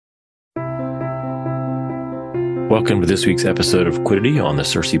Welcome to this week's episode of Quiddity on the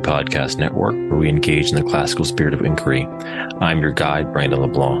Circe Podcast Network, where we engage in the classical spirit of inquiry. I'm your guide, Brandon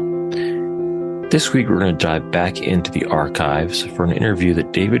LeBlanc. This week, we're going to dive back into the archives for an interview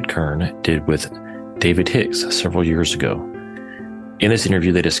that David Kern did with David Hicks several years ago. In this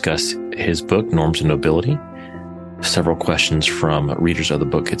interview, they discuss his book, Norms and Nobility, several questions from readers of the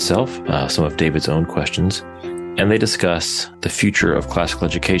book itself, some of David's own questions, and they discuss the future of classical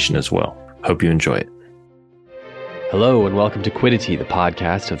education as well. Hope you enjoy it. Hello and welcome to Quiddity, the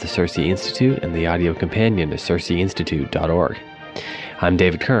podcast of the Circe Institute and the audio companion to circeinstitute.org. I'm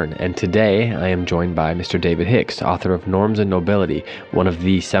David Kern, and today I am joined by Mr. David Hicks, author of Norms and Nobility, one of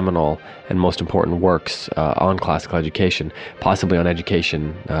the seminal and most important works on classical education, possibly on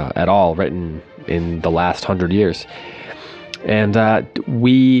education at all, written in the last 100 years. And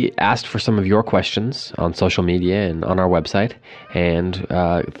we asked for some of your questions on social media and on our website, and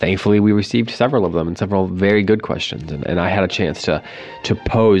thankfully we received several of them, and several very good questions. And I had a chance to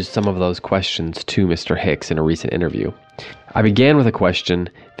pose some of those questions to Mr. Hicks in a recent interview. I began with a question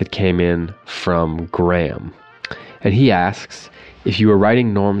that came in from Graham, and he asks, if you were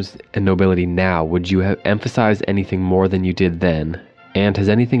writing Norms and Nobility now, would you have emphasized anything more than you did then? And has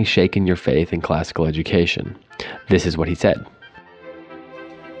anything shaken your faith in classical education? This is what he said.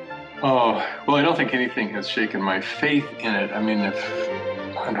 Oh, well, I don't think anything has shaken my faith in it. I mean,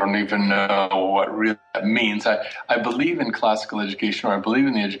 I don't even know what really that means. I believe in classical education, or I believe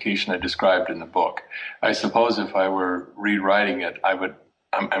in the education I described in the book. I suppose if I were rewriting it,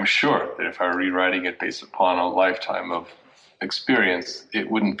 I'm sure that if I were rewriting it based upon a lifetime of experience, it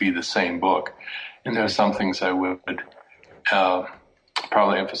wouldn't be the same book. And there are some things I would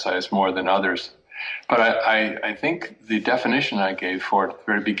probably emphasize more than others. But I think the definition I gave for it at the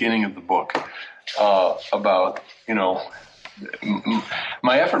very beginning of the book about,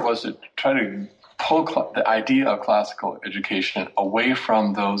 my effort was to try to pull the idea of classical education away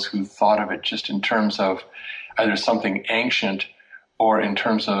from those who thought of it just in terms of either something ancient or in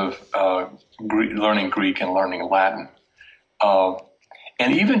terms of learning Greek and learning Latin.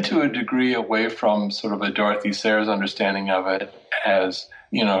 And even to a degree away from sort of a Dorothy Sayers understanding of it as,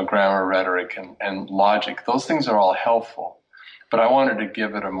 grammar, rhetoric, and logic. Those things are all helpful. But I wanted to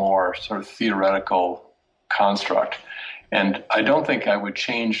give it a more sort of theoretical construct. And I don't think I would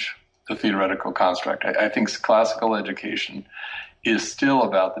change the theoretical construct. I think classical education is still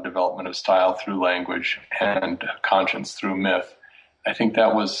about the development of style through language and conscience through myth. I think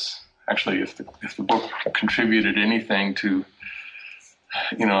that was actually, if the book contributed anything to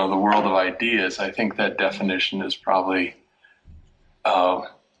the world of ideas, I think that definition is probably,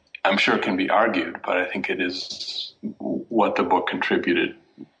 I'm sure it can be argued, but I think it is what the book contributed.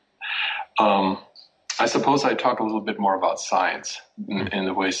 I suppose I'd talk a little bit more about science and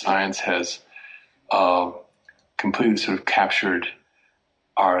the way science has completely sort of captured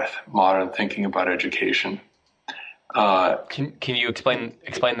our modern thinking about education. Can you explain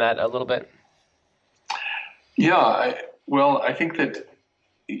that a little bit? Yeah, I think that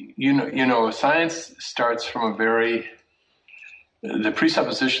science starts from the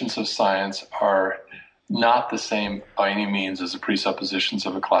presuppositions of science are not the same by any means as the presuppositions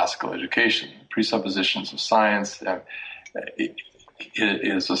of a classical education. Presuppositions of science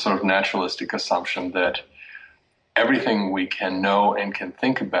is a sort of naturalistic assumption that everything we can know and can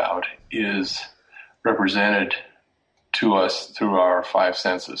think about is represented to us through our five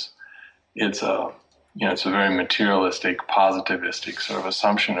senses. It's a very materialistic, positivistic sort of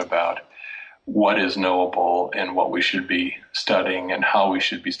assumption about what is knowable and what we should be studying and how we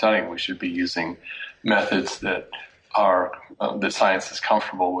should be studying. We should be using methods that that science is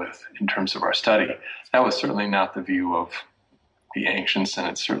comfortable with in terms of our study. That was certainly not the view of the ancients, and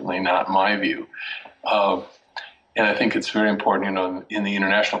it's certainly not my view. And I think it's very important, in the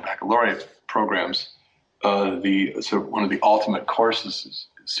international baccalaureate programs, one of the ultimate courses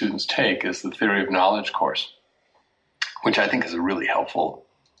students take is the theory of knowledge course, which I think is a really helpful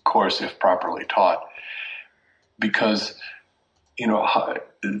course if properly taught, because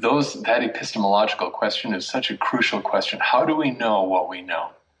that epistemological question is such a crucial question. How do we know what we know?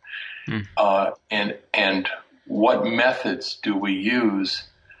 And what methods do we use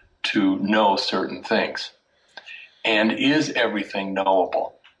to know certain things? And is everything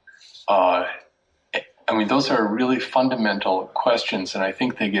knowable? Those are really fundamental questions, and I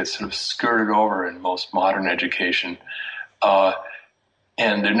think they get sort of skirted over in most modern education,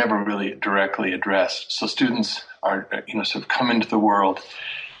 and they're never really directly addressed. So students are, sort of come into the world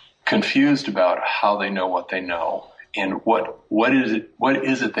confused about how they know what they know, and what is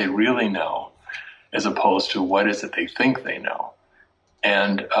it they really know, as opposed to what is it they think they know.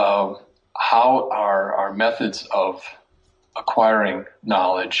 And how our methods of acquiring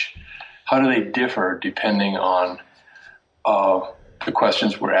knowledge, how do they differ depending on the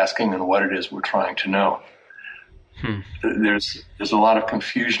questions we're asking and what it is we're trying to know. There's a lot of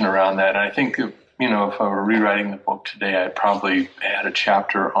confusion around that. And I think, if I were rewriting the book today, I'd probably add a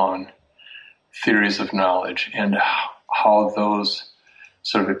chapter on theories of knowledge and how those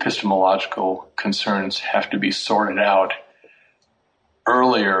sort of epistemological concerns have to be sorted out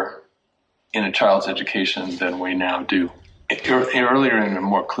earlier in a child's education than we now do, earlier in a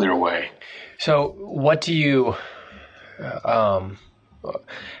more clear way. So what do you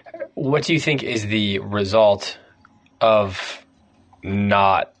think is the result of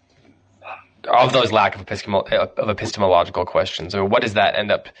those lack of epistemological questions? Or what does that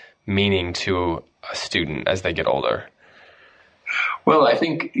end up meaning to a student as they get older? Well, I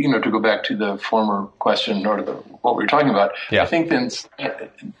think, to go back to the former question or what we were talking about, I think then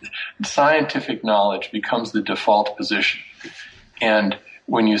scientific knowledge becomes the default position. And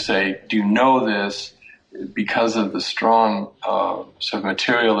when you say, do you know this, because of the strong sort of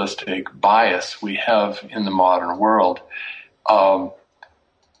materialistic bias we have in the modern world,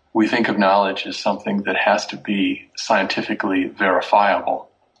 we think of knowledge as something that has to be scientifically verifiable.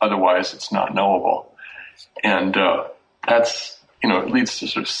 Otherwise, it's not knowable. And that's, it leads to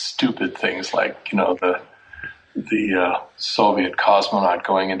sort of stupid things like, the Soviet cosmonaut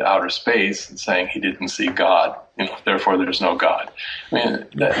going into outer space and saying he didn't see God, therefore there's no God. I mean,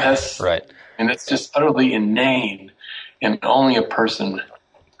 that's right. And it's just utterly inane, and only a person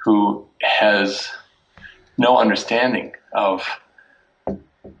who has no understanding of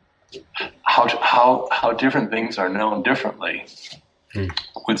how different things are known differently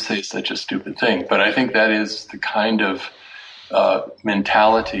would say such a stupid thing. But I think that is the kind of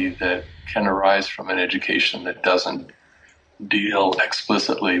mentality that can arise from an education that doesn't deal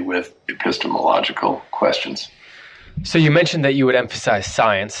explicitly with epistemological questions. So you mentioned that you would emphasize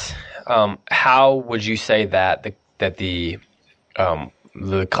science. How would you say that the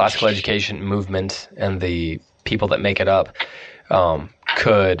classical education movement and the people that make it up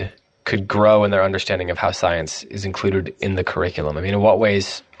could grow in their understanding of how science is included in the curriculum? I mean, in what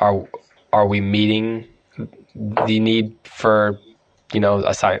ways are we meeting the need for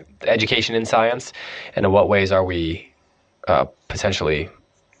education in science, and in what ways are we potentially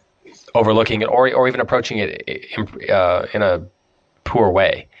overlooking it or even approaching it in a poor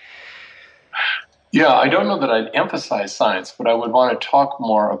way? Yeah, I don't know that I'd emphasize science, but I would want to talk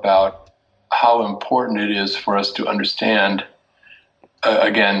more about how important it is for us to understand,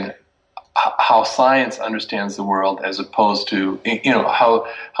 again, how science understands the world as opposed to, how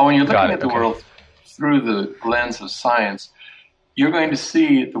when you're looking at the world through the lens of science, you're going to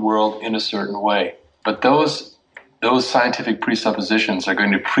see the world in a certain way. But those scientific presuppositions are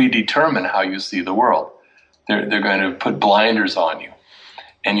going to predetermine how you see the world. They're going to put blinders on you.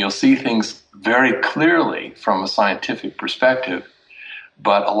 And you'll see things very clearly from a scientific perspective,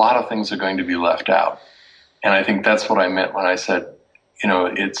 but a lot of things are going to be left out. And I think that's what I meant when I said,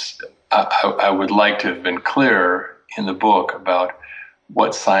 I would like to have been clearer in the book about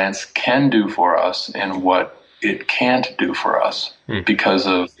what science can do for us and what it can't do for us because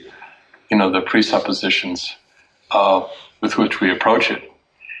of, the presuppositions with which we approach it.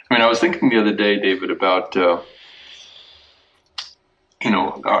 I mean, I was thinking the other day, David, about the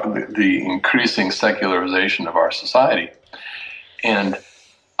increasing secularization of our society, and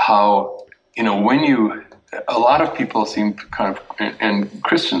how a lot of people seem kind of, and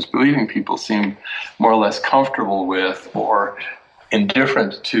Christians, believing people, seem more or less comfortable with or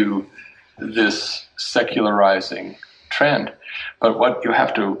indifferent to this secularizing trend. But what you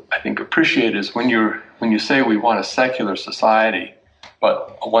have to, I think, appreciate is when you say we want a secular society,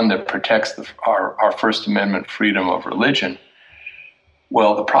 but one that protects our First Amendment freedom of religion.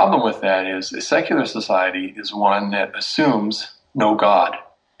 Well, the problem with that is a secular society is one that assumes no God.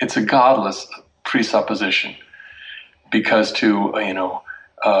 It's a godless presupposition, because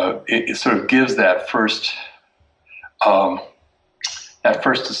it sort of gives that first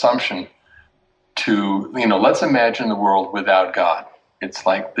assumption to, let's imagine the world without God. It's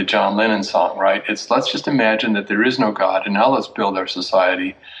like the John Lennon song, right? Let's just imagine that there is no God, and now let's build our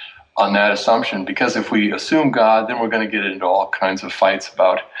society on that assumption, because if we assume God, then we're going to get into all kinds of fights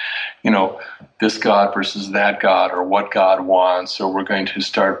about, this God versus that God, or what God wants, or we're going to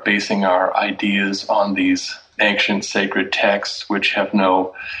start basing our ideas on these ancient sacred texts which have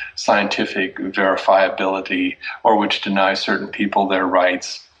no scientific verifiability or which deny certain people their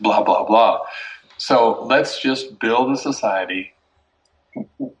rights, blah, blah, blah. So let's just build a society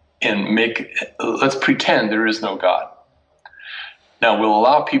and let's pretend there is no God. Now, we'll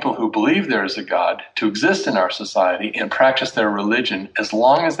allow people who believe there is a God to exist in our society and practice their religion as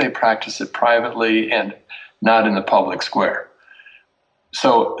long as they practice it privately and not in the public square.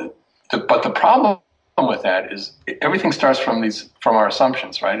 So, but the problem with that is everything starts from our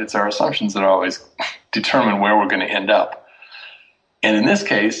assumptions, right? It's our assumptions that always determine where we're going to end up. And in this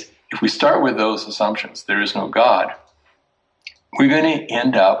case, if we start with those assumptions, there is no God, we're going to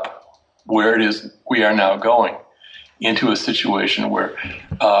end up where it is we are now going, into a situation where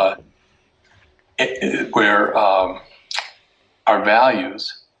our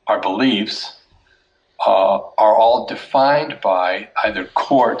values, our beliefs, are all defined by either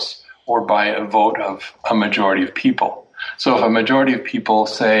courts or by a vote of a majority of people. So if a majority of people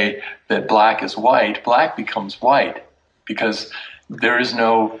say that black is white, black becomes white because there's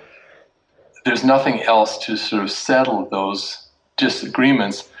nothing else to sort of settle those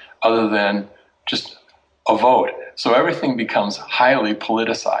disagreements other than just a vote. So everything becomes highly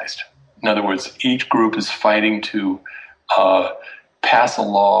politicized. In other words, each group is fighting to pass a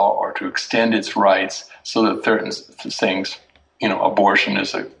law or to extend its rights so that certain things, abortion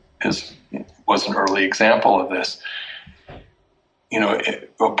was an early example of this.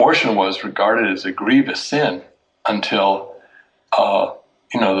 Abortion was regarded as a grievous sin until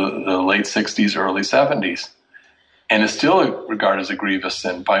the late 60s, early 70s, and is still regarded as a grievous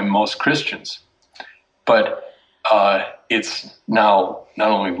sin by most Christians. But it's now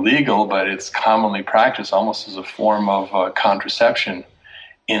not only legal, but it's commonly practiced almost as a form of contraception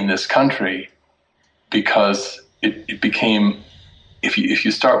in this country, because it became, if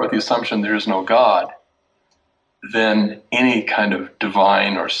you start with the assumption there is no God, then any kind of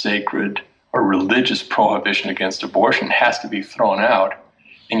divine or sacred or religious prohibition against abortion has to be thrown out,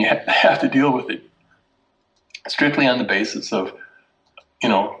 and you have to deal with it strictly on the basis of,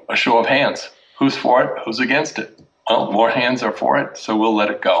 a show of hands. Who's for it? Who's against it? Well, more hands are for it, so we'll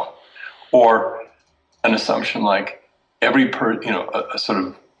let it go. Or an assumption like a sort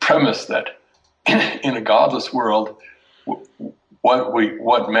of premise that in a godless world,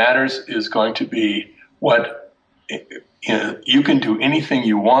 what matters is going to be what you can do anything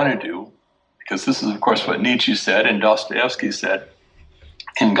you want to do, because this is, of course, what Nietzsche said and Dostoevsky said.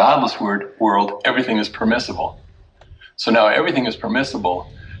 In godless world, everything is permissible. So now everything is permissible,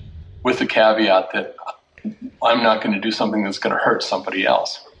 with the caveat that I'm not going to do something that's going to hurt somebody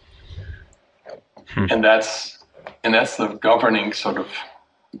else. And that's the governing sort of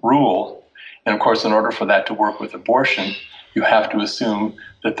rule. And of course, in order for that to work with abortion, you have to assume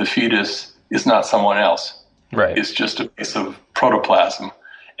that the fetus is not someone else. Right. It's just a piece of protoplasm,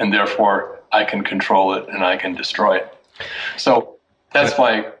 and therefore I can control it and I can destroy it. So that's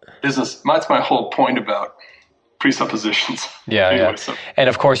that's my whole point about presuppositions. Yeah, anyway, yeah. So. And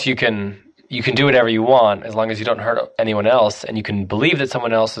of course you can do whatever you want as long as you don't hurt anyone else, and you can believe that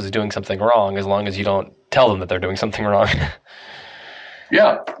someone else is doing something wrong as long as you don't tell them that they're doing something wrong.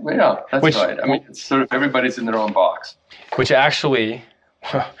 Yeah, that's right. I mean, it's sort of everybody's in their own box. Which actually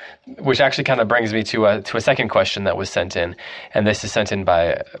kind of brings me to a second question that was sent in, and this is sent in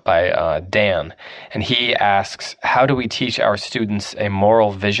by Dan, and he asks, how do we teach our students a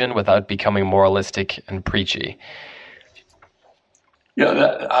moral vision without becoming moralistic and preachy? Yeah,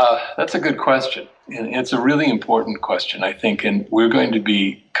 that's a good question, and it's a really important question, I think, and we're going to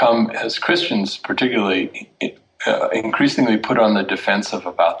become, as Christians particularly, increasingly put on the defensive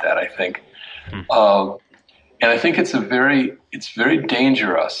about that, I think. And I think it's very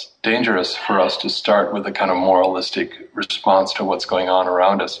dangerous for us to start with a kind of moralistic response to what's going on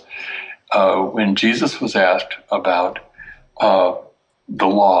around us. When Jesus was asked about the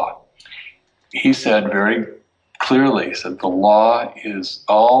law, he said very clearly, he said, the law is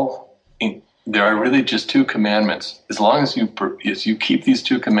there are really just two commandments. As long as you keep these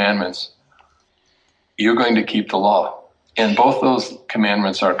two commandments, you're going to keep the law. And both those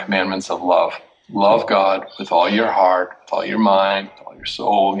commandments are commandments of love. Love God with all your heart, with all your mind, with all your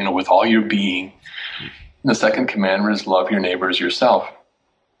soul, with all your being. And the second commandment is love your neighbor as yourself.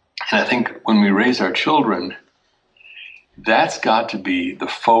 And I think when we raise our children, that's got to be the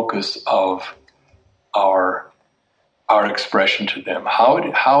focus of our expression to them.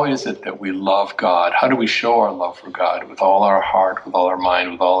 How is it that we love God? How do we show our love for God with all our heart, with all our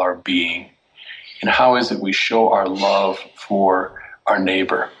mind, with all our being? And how is it we show our love for our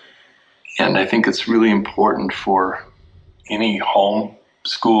neighbor? And I think it's really important for any home,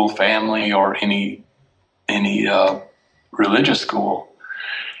 school, family, or any religious school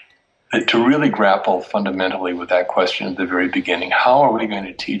to really grapple fundamentally with that question at the very beginning. How are we going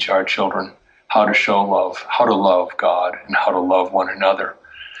to teach our children how to show love, how to love God, and how to love one another?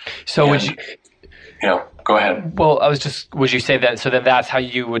 So would you... Yeah, Go ahead. Well, would you say that, so then that's how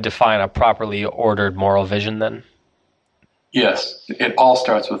you would define a properly ordered moral vision then? Yes, it all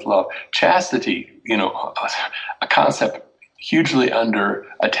starts with love. Chastity, a concept hugely under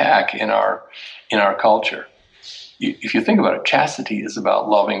attack in our culture. If you think about it, chastity is about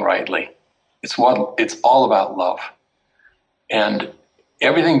loving rightly. It's all about love. And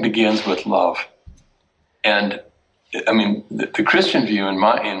everything begins with love. And I mean, the Christian view in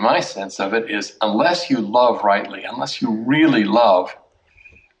my sense of it is, unless you love rightly, unless you really love,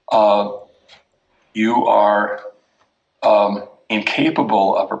 you are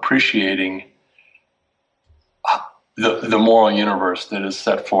incapable of appreciating the moral universe that is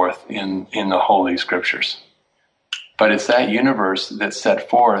set forth in the Holy Scriptures. But it's that universe that's set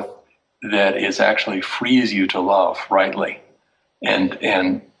forth that is actually frees you to love rightly.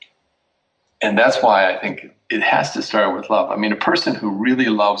 And that's why I think it has to start with love. I mean, a person who really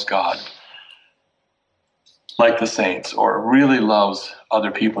loves God, like the saints, or really loves other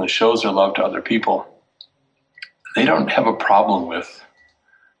people and shows their love to other people, they don't have a problem with,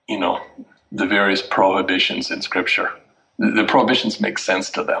 the various prohibitions in Scripture. The prohibitions make sense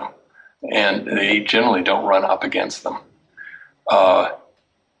to them, and they generally don't run up against them. I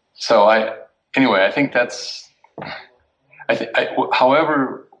think that's,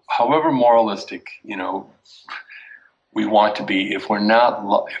 however moralistic, we want to be, if we're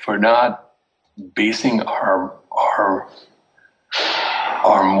not basing our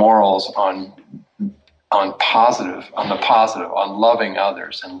morals on the positive, on loving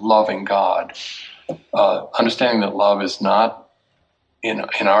others and loving God, understanding that love is not, in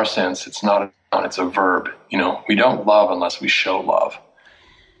our sense, it's a verb. We don't love unless we show love.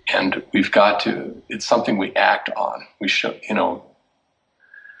 And it's something we act on. We show,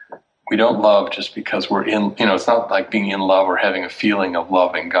 we don't love just because we're in, it's not like being in love or having a feeling of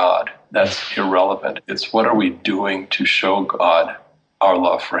loving God. That's irrelevant. It's what are we doing to show God our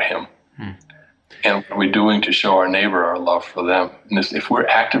love for Him? And what are we doing to show our neighbor our love for them? And if we're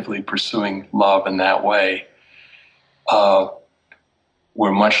actively pursuing love in that way,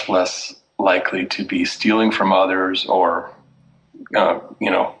 we're much less likely to be stealing from others or,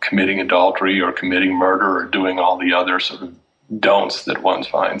 committing adultery or committing murder or doing all the other sort of don'ts that one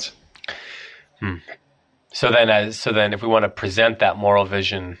finds. So then if we want to present that moral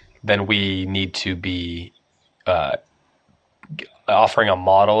vision, then we need to be offering a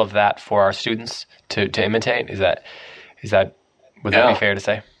model of that for our students to imitate. Would that be fair to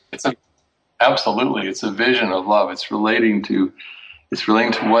say? Absolutely. It's a vision of love. It's relating to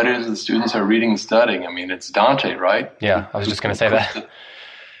what it is the students are reading and studying. I mean, it's Dante, right? Yeah, I was just going to say that.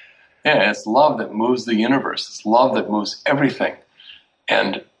 Yeah, it's love that moves the universe. It's love that moves everything.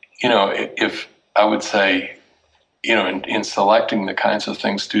 And, if I would say, in selecting the kinds of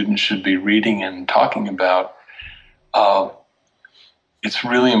things students should be reading and talking about, it's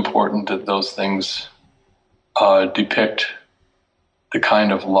really important that those things depict the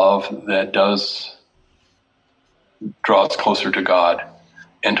kind of love that does draw us closer to God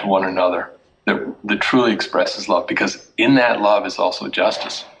and to one another, that truly expresses love, because in that love is also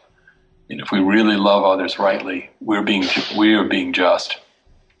justice. And if we really love others rightly, we are being just.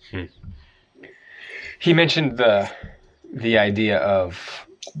 He mentioned the idea of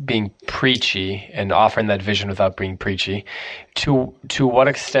being preachy and offering that vision without being preachy. To what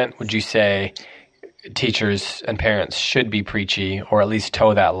extent would you say teachers and parents should be preachy, or at least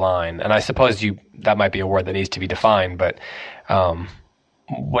toe that line? And I suppose that might be a word that needs to be defined, but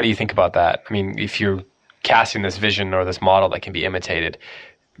what do you think about that? I mean, if you're casting this vision or this model that can be imitated,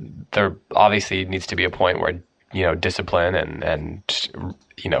 there obviously needs to be a point where, discipline and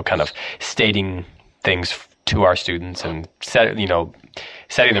kind of stating things to our students and setting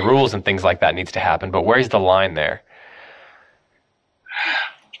the rules and things like that needs to happen. But where's the line there?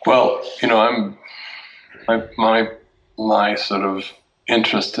 Well, my sort of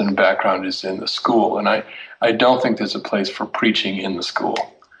interest and background is in the school, and I don't think there's a place for preaching in the school.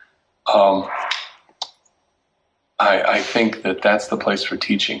 I think that's the place for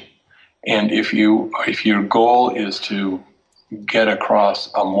teaching. And if your goal is to get across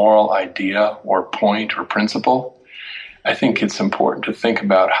a moral idea or point or principle, I think it's important to think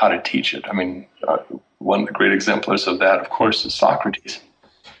about how to teach it. I mean, one of the great exemplars of that, of course, is Socrates.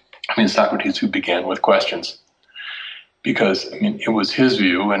 Socrates, who began with questions, because it was his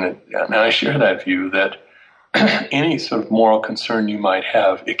view, and I share that view, that any sort of moral concern you might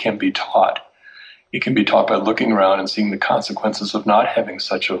have, it can be taught. It can be taught by looking around and seeing the consequences of not having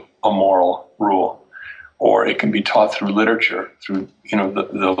such a moral rule, or it can be taught through literature, through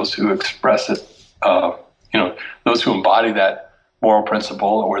those who express it, those who embody that moral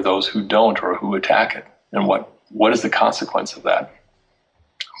principle, or those who don't, or who attack it. and what is the consequence of that.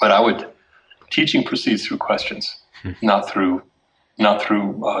 But teaching proceeds through questions, not through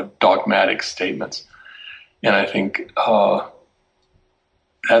dogmatic statements. And I think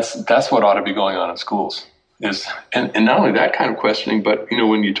that's what ought to be going on in schools. And not only that kind of questioning, but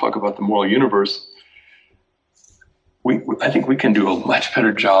when you talk about the moral universe, I think we can do a much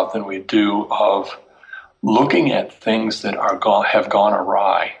better job than we do of looking at things that have gone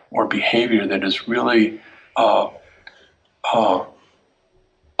awry, or behavior that is really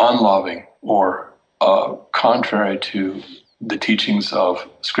unloving or contrary to the teachings of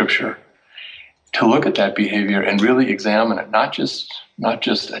Scripture. To look at that behavior and really examine it, not just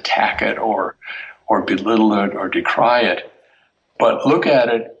attack it or belittle it or decry it, but look at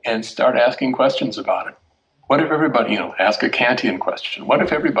it and start asking questions about it. What if everybody, ask a Kantian question? What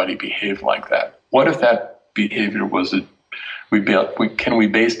if everybody behaved like that? What if that behavior can we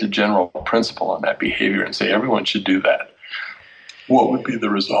base a general principle on that behavior and say everyone should do that? What would be the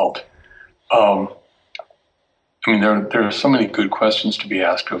result? There are so many good questions to be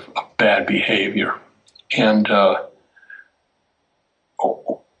asked of bad behavior. And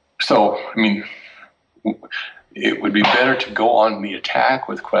it would be better to go on the attack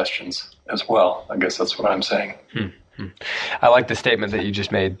with questions as well. I guess that's what I'm saying. I like the statement that you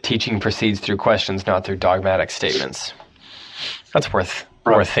just made. Teaching proceeds through questions, not through dogmatic statements. That's worth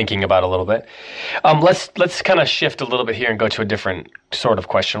thinking about a little bit. Let's kind of shift a little bit here and go to a different sort of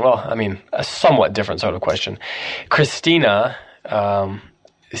question. Well, a somewhat different sort of question. Christina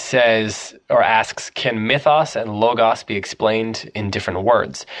says or asks, can mythos and logos be explained in different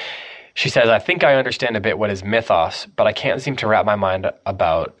words? She says, I think I understand a bit what is mythos, but I can't seem to wrap my mind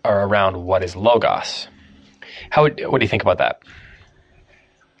around what is logos. What do you think about that?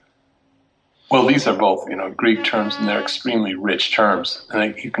 Well, these are both, Greek terms, and they're extremely rich terms.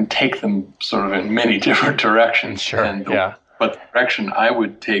 And you can take them sort of in many different directions. Sure, yeah. But the direction I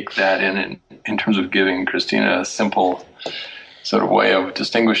would take that in terms of giving Christina a simple sort of way of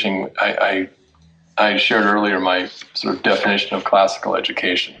distinguishing, I shared earlier my sort of definition of classical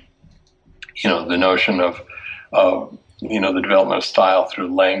education. The notion of the development of style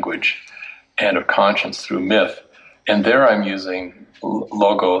through language and of conscience through myth. And there I'm using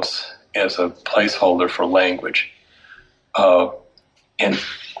logos as a placeholder for language. And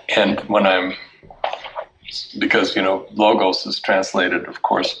when because logos is translated, of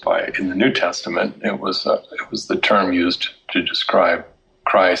course, in the New Testament, it was the term used to describe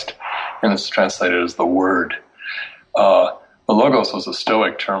Christ, and it's translated as the Word. The logos was a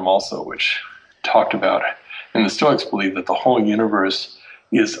Stoic term also, which talked about, and the Stoics believe that the whole universe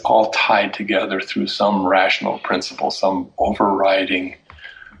is all tied together through some rational principle, some overriding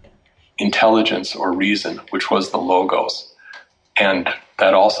intelligence or reason, which was the logos. And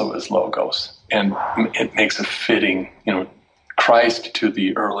that also is logos. And it makes a fitting, Christ, to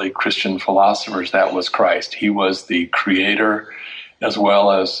the early Christian philosophers, that was Christ. He was the creator as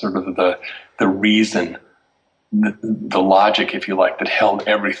well as sort of the reason, the logic, if you like, that held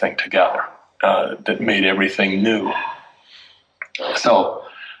everything together, that made everything new. So,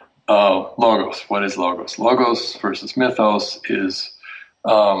 logos, what is logos? Logos versus mythos is,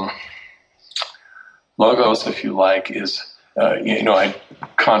 logos, if you like, is, I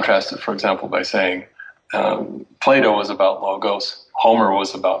contrast it, for example, by saying Plato was about logos, Homer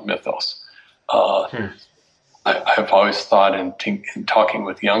was about mythos. I've always thought in talking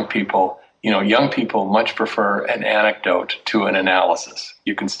with young people, young people much prefer an anecdote to an analysis.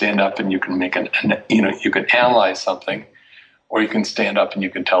 You can stand up and you can make you can analyze something, or you can stand up and you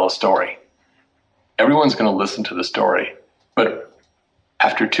can tell a story. Everyone's going to listen to the story, but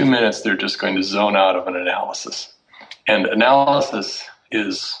after 2 minutes, they're just going to zone out of an analysis. And analysis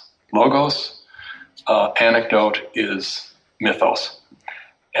is logos, anecdote is mythos.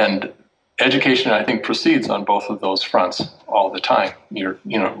 And education, I think, proceeds on both of those fronts all the time. You're,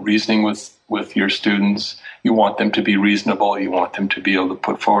 reasoning with your students. You want them to be reasonable. You want them to be able to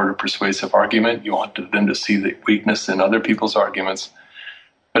put forward a persuasive argument. You want them to see the weakness in other people's arguments.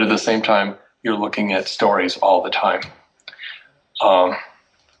 But at the same time, you're looking at stories all the time.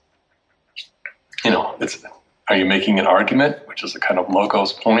 Are you making an argument, which is a kind of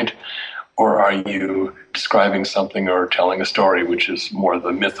logos point, or are you describing something or telling a story, which is more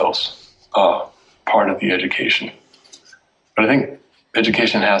the mythos part of the education? But I think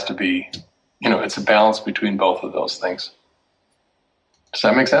education has to be, it's a balance between both of those things. Does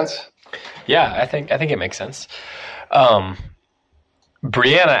that make sense? Yeah, I think it makes sense. Brianna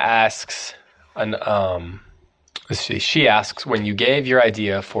asks, she asks, when you gave your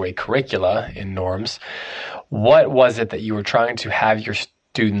idea for a curricula in norms, what was it that you were trying to have your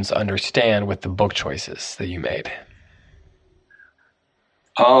students understand with the book choices that you made?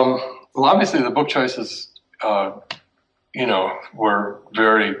 Well, obviously the book choices, were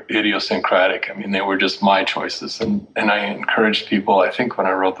very idiosyncratic. I mean, they were just my choices. And I encouraged people, I think, when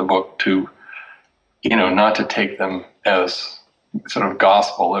I wrote the book to, not to take them as sort of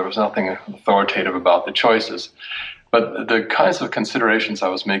gospel. There was nothing authoritative about the choices. But the kinds of considerations I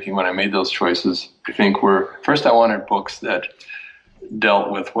was making when I made those choices, I think, were, first, I wanted books that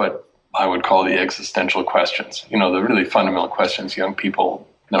dealt with what I would call the existential questions, the really fundamental questions young people,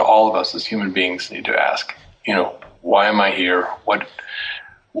 all of us as human beings need to ask. Why am I here? What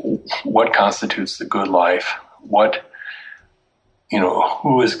constitutes the good life?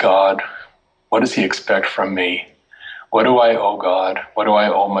 Who is God? What does he expect from me? What do I owe God? What do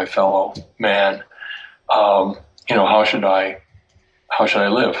I owe my fellow man? How should I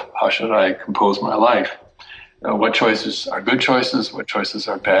live? How should I compose my life? What choices are good choices? What choices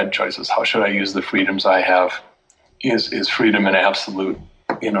are bad choices? How should I use the freedoms I have? Is freedom an absolute?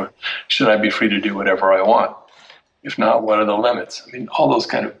 Should I be free to do whatever I want? If not, what are the limits? I mean, all those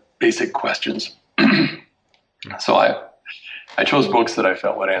kind of basic questions. So I chose books that I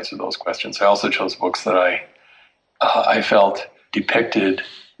felt would answer those questions. I also chose books that I felt depicted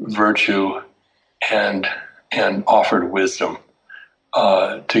virtue and offered wisdom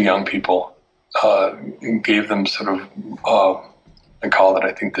to young people, and gave them sort of, I call it,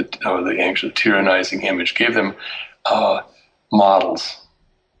 I think, the ancient tyrannizing image, gave them models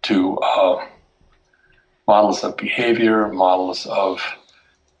of behavior, models of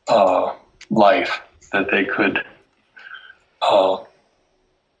life that they could,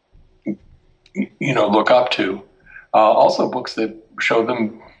 look up to. Also books that show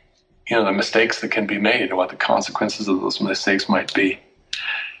them, the mistakes that can be made and what the consequences of those mistakes might be.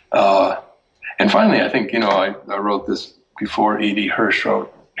 And finally, I think, I wrote this before E.D. Hirsch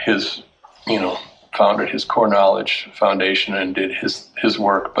wrote his, founded his Core Knowledge Foundation and did his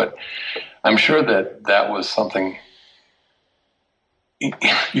work. But I'm sure that was something.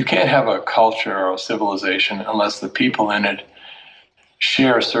 You can't have a culture or a civilization unless the people in it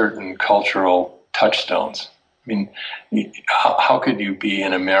share certain cultural touchstones. I mean, how could you be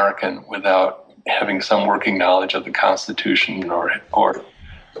an American without having some working knowledge of the Constitution or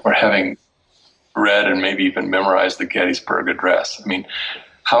having read and maybe even memorized the Gettysburg Address? I mean,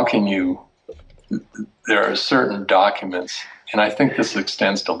 how can you? There are certain documents, and I think this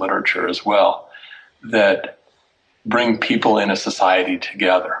extends to literature as well, that bring people in a society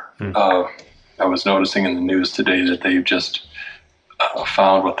together. I was noticing in the news today that they've just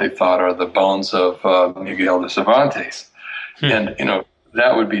found what they thought are the bones of Miguel de Cervantes. And,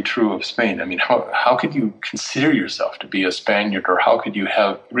 that would be true of Spain. I mean, how could you consider yourself to be a Spaniard, or how could you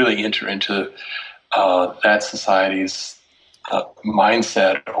really enter into that society's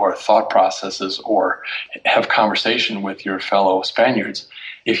mindset or thought processes, or have conversation with your fellow Spaniards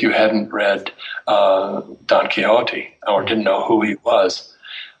if you hadn't read Don Quixote or didn't know who he was?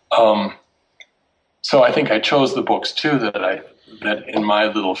 So I think I chose the books too that in my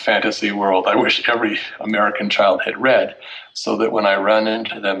little fantasy world I wish every American child had read, so that when I run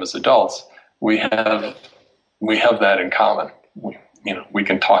into them as adults, we have that in common. We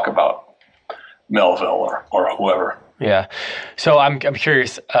can talk about Melville or whoever. Yeah. So I'm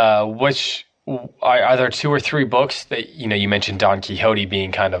curious, which are there two or three books that, you mentioned Don Quixote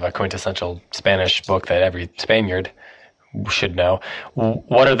being kind of a quintessential Spanish book that every Spaniard should know.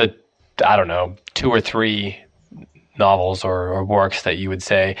 What are the, two or three novels or works that you would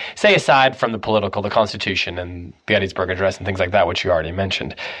say aside from the Constitution and the Gettysburg Address and things like that, which you already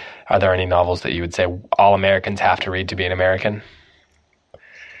mentioned, are there any novels that you would say all Americans have to read to be an American?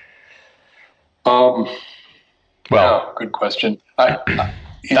 Well, good question.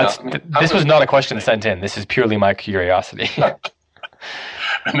 This was not a question sent in. This is purely my curiosity.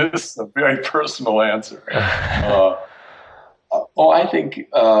 And this is a very personal answer. I think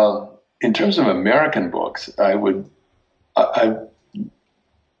in terms of American books, everyone's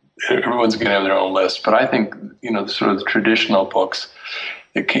going to have their own list, but I think, sort of the traditional books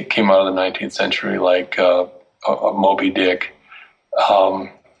that came out of the 19th century, like Moby Dick, The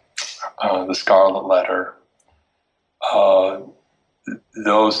Scarlet Letter,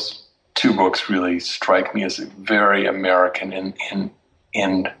 those two books really strike me as very American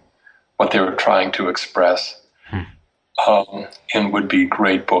in what they were trying to express, and would be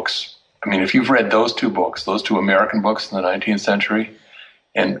great books. I mean, if you've read those two books, those two American books in the 19th century,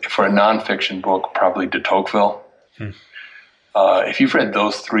 and for a nonfiction book, probably de Tocqueville. If you've read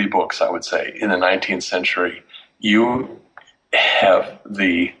those three books, I would say, in the 19th century, you have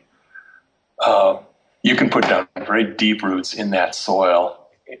you can put down very deep roots in that soil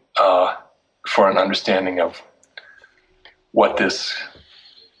for an understanding of what this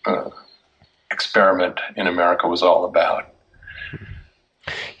experiment in America was all about.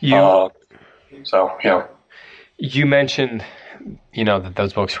 You mentioned, that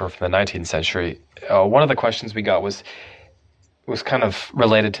those books were from the 19th century. One of the questions we got was kind of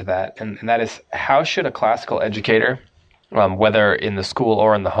related to that, and that is, how should a classical educator, whether in the school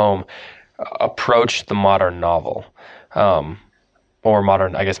or in the home, approach the modern novel, or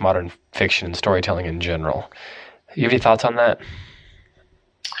modern fiction and storytelling in general? You have any thoughts on that?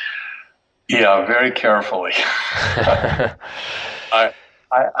 Yeah, very carefully.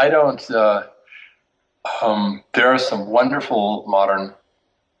 I don't. There are some wonderful modern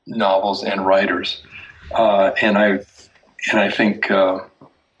novels and writers, and I think I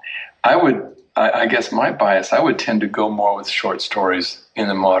guess my bias, I would tend to go more with short stories in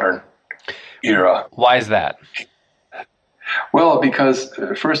the modern era. Why is that? Well, because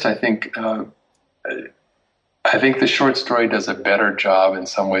first, I think the short story does a better job in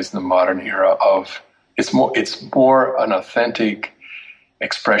some ways in the modern era of it's more an authentic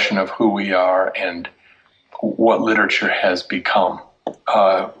expression of who we are and what literature has become.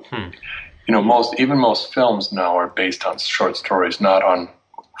 Most films now are based on short stories, not on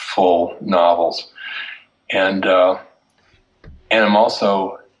full novels. And I'm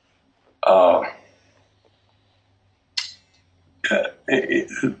also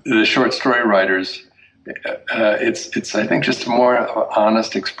the short story writers. It's I think just a more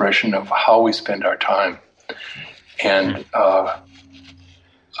honest expression of how we spend our time, and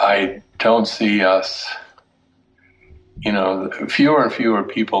I don't see us. Fewer and fewer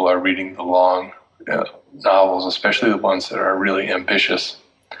people are reading the long novels, especially the ones that are really ambitious.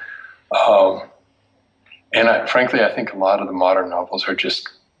 Frankly, I think a lot of the modern novels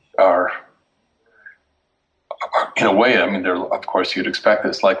are in a way. I mean, they're, of course, you'd expect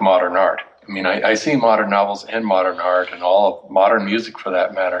this, like modern art. I mean, I see modern novels and modern art and all of modern music, for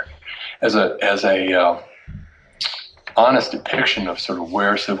that matter, as a honest depiction of sort of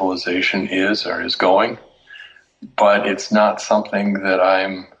where civilization is or is going. But it's not something that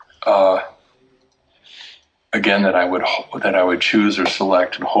I'm that I would choose or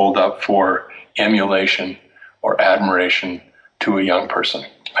select and hold up for emulation or admiration to a young person.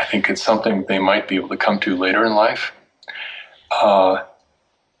 I think it's something they might be able to come to later in life. I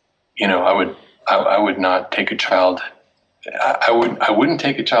would not take a child. I wouldn't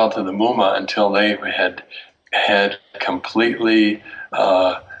take a child to the MoMA until they had completely.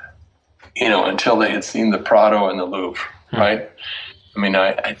 Until they had seen the Prado and the Louvre, right? I mean,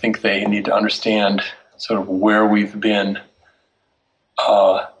 I think they need to understand sort of where we've been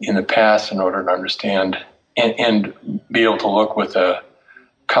in the past in order to understand and be able to look with a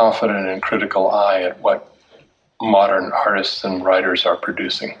confident and critical eye at what modern artists and writers are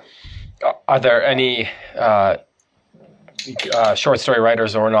producing. Are there any short story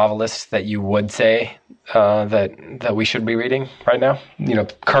writers or novelists that you would say that we should be reading right now?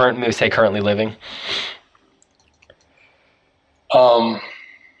 Currently living. I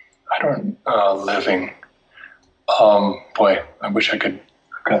don't living. Boy, I wish I could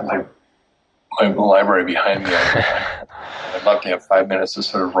have got my library behind me. I'd love to have 5 minutes to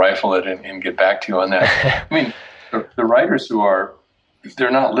sort of rifle it and get back to you on that. I mean, the writers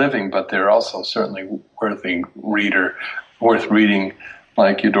they're not living, but they're also certainly worth reading,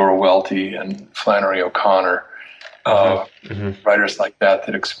 like Eudora Welty and Flannery O'Connor, writers like that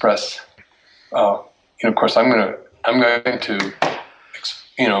express. Of course, I'm going to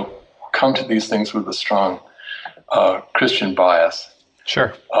come to these things with a strong Christian bias.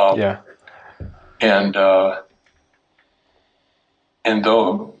 Sure. Yeah.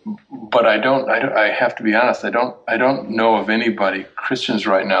 But I have to be honest. I don't know of anybody, Christians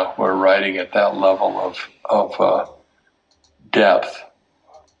right now, who are writing at that level of depth.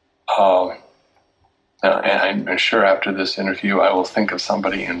 And I'm sure after this interview, I will think of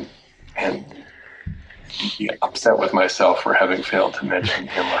somebody and be upset with myself for having failed to mention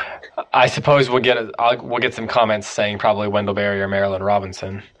him. I suppose we'll get some comments saying probably Wendell Berry or Marilyn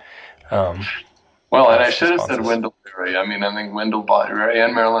Robinson. Well, and I should have said Wendell Berry. I mean, I think Wendell Berry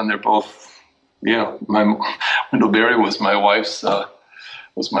and Marilyn, they're both. Wendell Berry was my wife's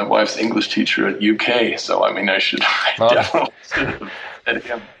English teacher at UK. So I mean, I definitely should have said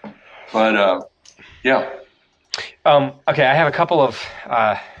him. But yeah. Okay, I have a couple of.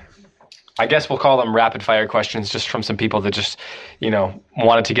 I guess we'll call them rapid fire questions, just from some people that just,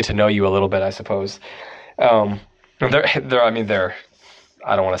 wanted to get to know you a little bit, I suppose. They're.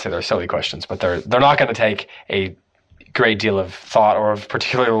 I don't want to say they're silly questions, but they're not going to take a great deal of thought or a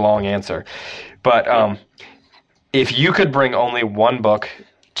particularly long answer. But if you could bring only one book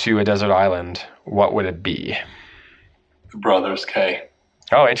to a desert island, what would it be? The Brothers K.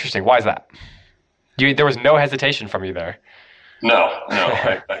 Oh, interesting. Why is that? There was no hesitation from you there. No.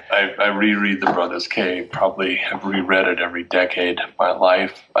 I reread The Brothers K. Probably have reread it every decade of my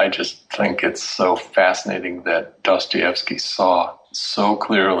life. I just think it's so fascinating that Dostoevsky saw so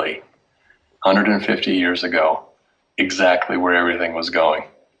clearly 150 years ago exactly where everything was going.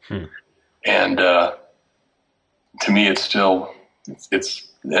 And to me, it's still it's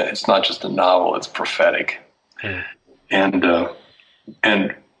not just a novel; it's prophetic. And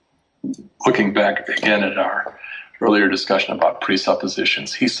looking back again at our earlier discussion about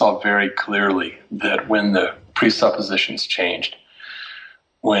presuppositions, he saw very clearly that when the presuppositions changed,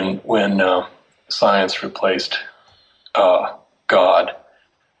 when science replaced God,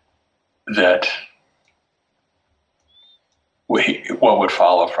 that what would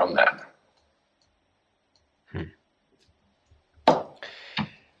follow from that?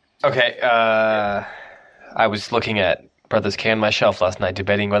 Okay, I was looking at Brothers K on my shelf last night,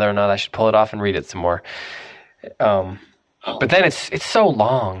 debating whether or not I should pull it off and read it some more. But then it's so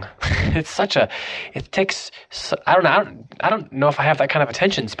long. It takes. I don't know if I have that kind of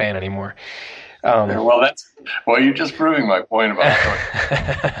attention span anymore. You're just proving my point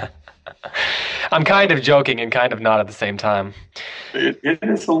about. I'm kind of joking and kind of not at the same time. It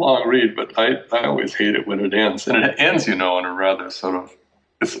is a long read, but I always hate it when it ends, and it ends, in a rather sort of.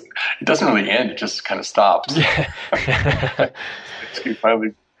 It doesn't really end; it just kind of stops. Yeah. It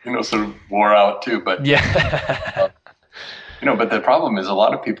finally, sort of wore out too. But yeah, but the problem is, a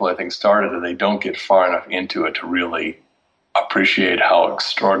lot of people I think started and they don't get far enough into it to really appreciate how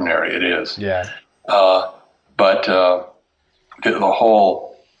extraordinary it is. Yeah. But the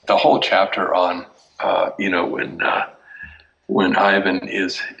whole chapter on when Ivan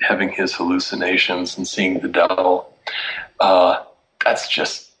is having his hallucinations and seeing the devil, that's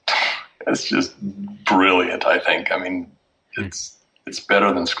just brilliant. I think. I mean, it's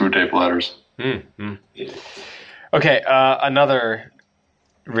better than Screwtape Letters. Mm-hmm. Okay, another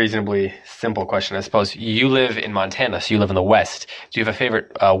reasonably simple question, I suppose. You live in Montana, so you live in the West. Do you have a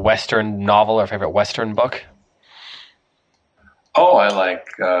favorite Western novel or favorite Western book? Oh, I like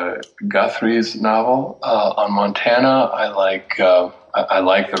Guthrie's novel on Montana. I like the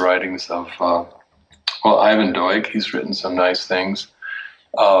writings of Ivan Doig. He's written some nice things.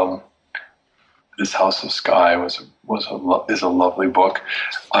 This House of Sky is a lovely book.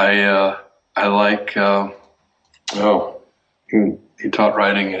 I like. He taught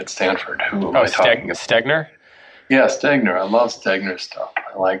writing at Stanford. Stegner? Yeah, Stegner. I love Stegner's stuff.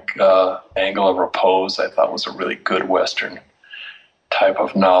 I like Angle of Repose. I thought was a really good Western type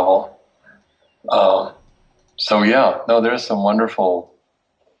of novel. There's some wonderful.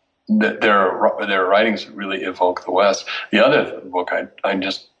 Their writings really evoke the West. The other book I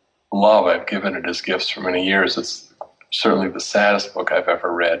just love. I've given it as gifts for many years. It's certainly the saddest book I've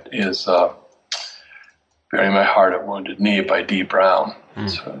ever read. Is Bury My Heart at Wounded Knee by D. Brown,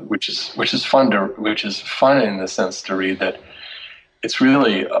 which is fun in the sense to read that it's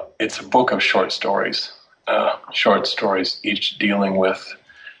really it's a book of short stories, each dealing with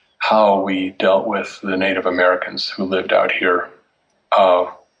how we dealt with the Native Americans who lived out here,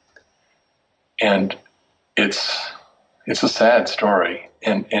 and it's a sad story,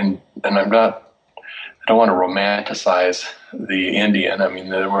 and I don't want to romanticize the Indian. I mean,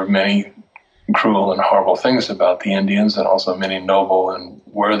 there were many cruel and horrible things about the Indians, and also many noble and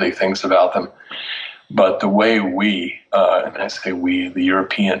worthy things about them. But the way and I say we, the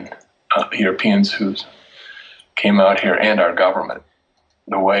Europeans who came out here, and our government,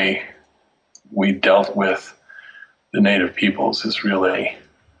 the way we dealt with the native peoples is really,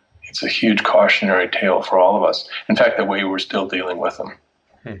 it's a huge cautionary tale for all of us. In fact, the way we're still dealing with them,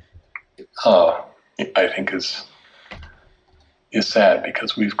 I think is sad,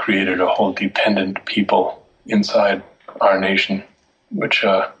 because we've created a whole dependent people inside our nation, which,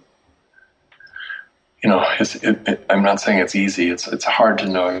 I'm not saying it's easy. It's hard to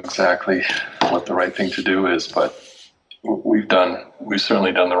know exactly what the right thing to do is, but we've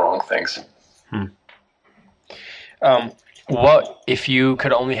certainly done the wrong things. What if you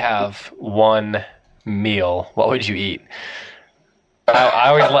could only have one meal? What would you eat?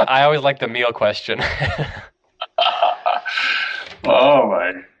 I always like the meal question. Oh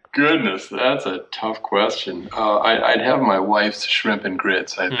my goodness, that's a tough question. I'd have my wife's shrimp and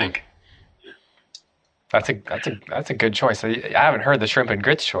grits, I think. That's a good choice. I haven't heard the shrimp and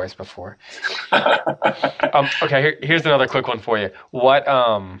grits choice before. Okay, here's another quick one for you. What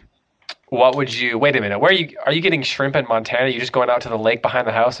would you? Wait a minute. Are you getting shrimp in Montana? Are you just going out to the lake behind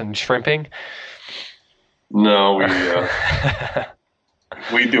the house and shrimping? No,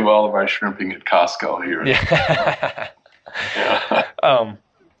 We do all of our shrimping at Costco here. Yeah. Yeah.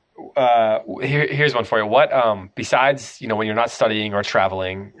 Here's one for you. What besides when you're not studying or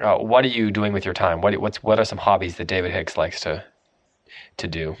traveling, what are you doing with your time? What are some hobbies that David Hicks likes to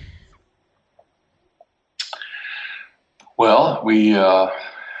do? Well, there are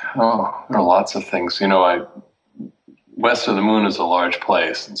lots of things. West of the Moon is a large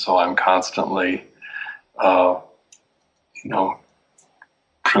place, and so I'm constantly,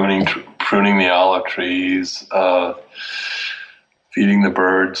 pruning the olive trees, feeding the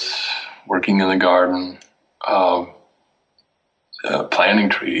birds, working in the garden, planting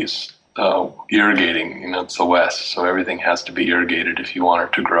trees, irrigating. It's the West, so everything has to be irrigated if you want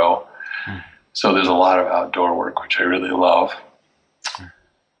it to grow. So there's a lot of outdoor work, which I really love.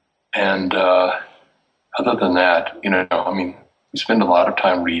 And other than that, we spend a lot of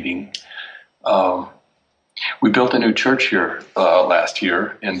time reading. We built a new church here last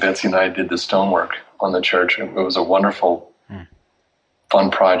year, and Betsy and I did the stonework on the church. It was a wonderful, fun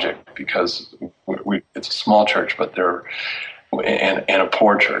project because it's a small church, but and a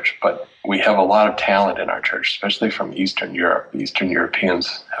poor church, but we have a lot of talent in our church, especially from Eastern Europe. Eastern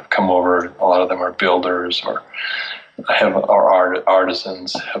Europeans have come over. A lot of them are builders or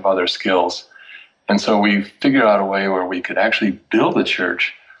artisans, have other skills. And so we figured out a way where we could actually build a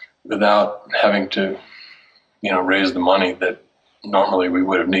church without having to, raise the money that normally we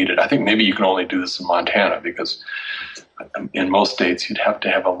would have needed. I think maybe you can only do this in Montana because in most states you'd have to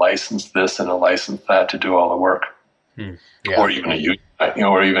have a license this and a license that to do all the work. Yeah. Or even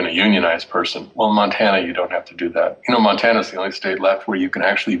a unionized person. Well, in Montana, you don't have to do that. Montana's the only state left where you can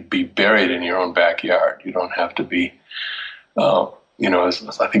actually be buried in your own backyard. You don't have to be, I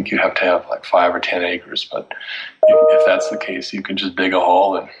think you have to have like 5 or 10 acres. But if that's the case, you can just dig a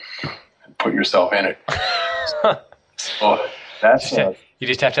hole and put yourself in it. So that's you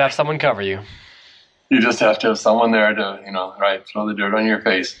just have to have someone cover you. You just have to have someone there to, throw the dirt on your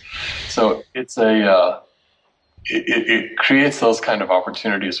face. So it's it creates those kind of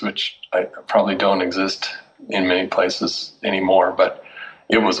opportunities, which probably don't exist in many places anymore. But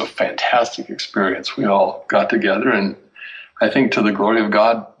it was a fantastic experience. We all got together, and I think to the glory of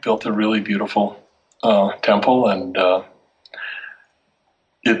God, built a really beautiful temple, and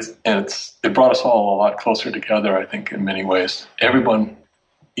it brought us all a lot closer together. I think in many ways, everyone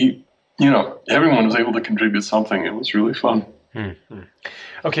was able to contribute something. It was really fun. Mm-hmm.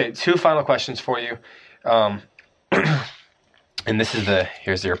 Okay, 2 final questions for you. And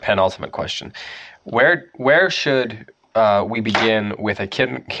here's your penultimate question. Where should we begin with a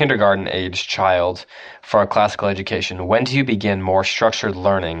kindergarten age child for a classical education? When do you begin more structured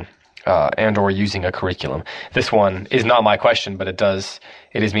learning and or using a curriculum? This one is not my question, but it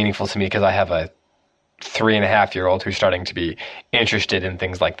is meaningful to me because I have a 3.5-year-old who's starting to be interested in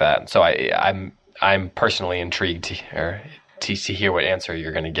things like that. So I'm personally intrigued to hear what answer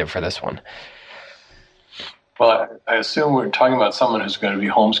you're going to give for this one. Well, I assume we're talking about someone who's going to be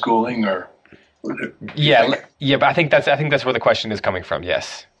homeschooling, or yeah, but I think that's where the question is coming from.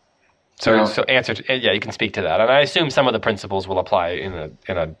 Yes. So answer. You can speak to that, and I assume some of the principles will apply in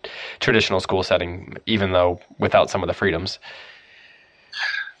a traditional school setting, even though without some of the freedoms.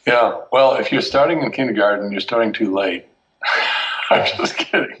 Yeah. Well, if you're starting in kindergarten, you're starting too late. I'm just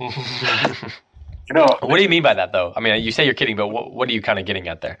kidding. What do you mean by that, though? I mean, you say you're kidding, but what are you kind of getting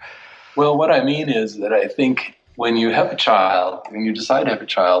at there? Well, what I mean is that I think when you have a child, when you decide to have a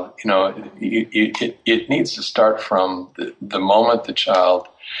child, it needs to start from the moment the child.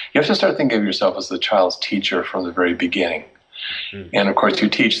 You have to start thinking of yourself as the child's teacher from the very beginning, and of course, you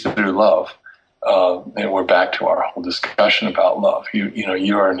teach through love. And we're back to our whole discussion about love.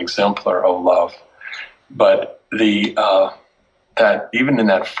 You are an exemplar of love, but that even in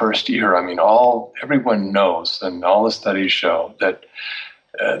that first year, I mean, everyone knows, and all the studies show that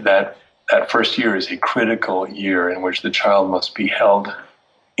that first year is a critical year in which the child must be held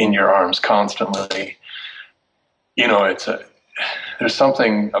in your arms constantly. There's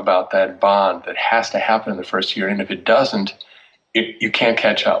something about that bond that has to happen in the first year, and if it doesn't, you can't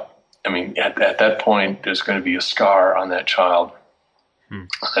catch up. I mean, at that point, there's going to be a scar on that child,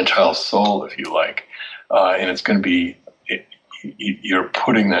 that child's soul, if you like, and it's going to be. You're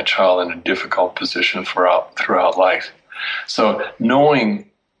putting that child in a difficult position throughout life. So knowing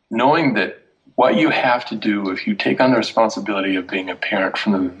that what you have to do if you take on the responsibility of being a parent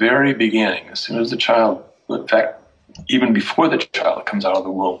from the very beginning, as soon as the child, in fact, even before the child comes out of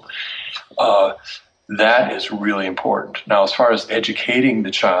the womb, that is really important. Now, as far as educating the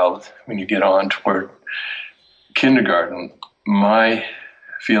child, when you get on toward kindergarten, my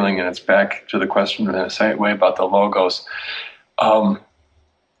feeling, and it's back to the question in a same way about the logos,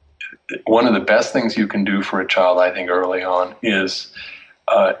 one of the best things you can do for a child, I think, early on is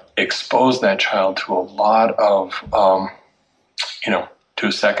expose that child to a lot of, to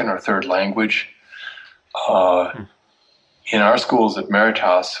a second or third language. In our schools at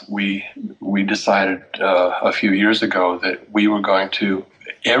Meritas, we decided a few years ago that we were going to,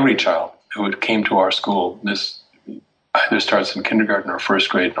 every child who came to our school, this either starts in kindergarten or first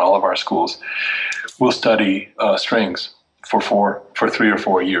grade in all of our schools, will study strings for 3 or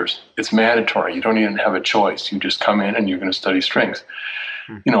 4 years. It's mandatory. You don't even have a choice. You just come in and you're going to study strings.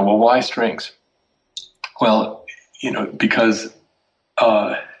 Well, why strings? Well, because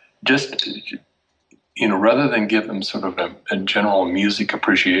rather than give them sort of a general music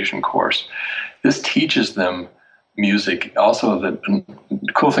appreciation course, this teaches them music. Also, the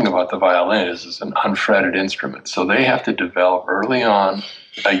cool thing about the violin is it's an unfretted instrument, so they have to develop early on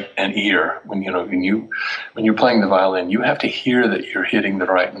an ear. When you're playing the violin, you have to hear that you're hitting the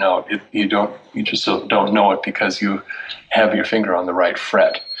right note. You just don't know it because you have your finger on the right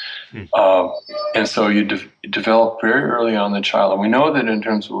fret. And so you develop very early on the child. And we know that in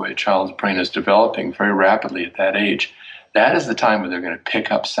terms of the way a child's brain is developing very rapidly at that age, that is the time where they're going to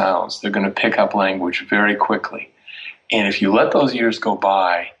pick up sounds. They're going to pick up language very quickly. And if you let those years go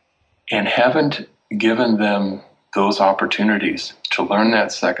by and haven't given them those opportunities to learn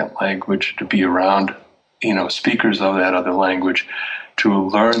that second language, to be around, speakers of that other language, to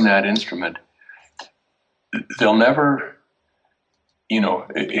learn that instrument, they'll never,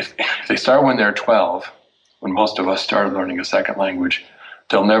 if they start when they're 12, when most of us started learning a second language,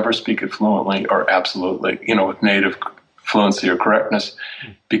 they'll never speak it fluently or absolutely, with native fluency or correctness,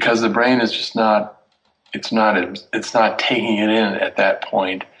 because the brain is just not, it's not taking it in at that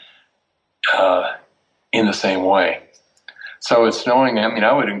point in the same way. So it's knowing.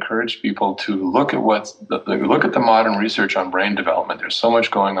 I would encourage people to look at look at the modern research on brain development. There's so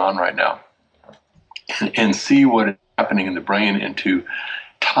much going on right now, and see what is happening in the brain, and to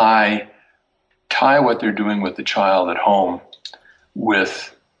tie what they're doing with the child at home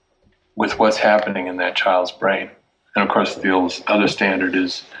with what's happening in that child's brain. And of course, the other standard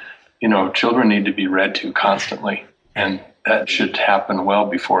is, children need to be read to constantly, and that should happen well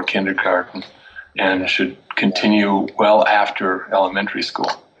before kindergarten and should continue well after elementary school.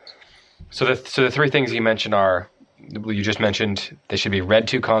 So the three things you mentioned you just mentioned, they should be read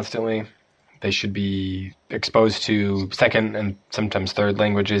to constantly, they should be exposed to second and sometimes third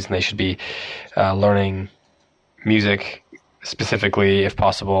languages, and they should be learning music, specifically, if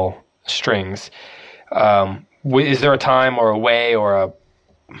possible, strings. Is there a time or a way or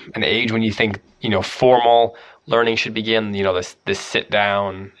an age when you think, formal learning should begin, this sit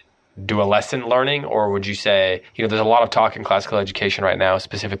down, do a lesson learning? Or would you say, there's a lot of talk in classical education right now,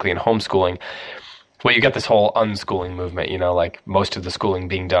 specifically in homeschooling. Well, you get this whole unschooling movement, like most of the schooling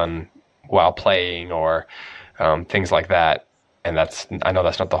being done while playing or things like that. And I know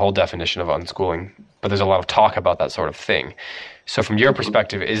that's not the whole definition of unschooling, but there's a lot of talk about that sort of thing. So from your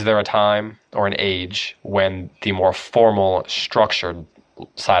perspective, is there a time or an age when the more formal, structured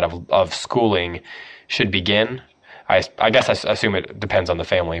side of schooling should begin? I guess I assume it depends on the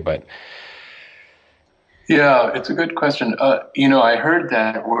family, but... Yeah, it's a good question. I heard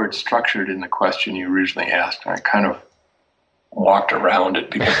that word structured in the question you originally asked, and I kind of walked around it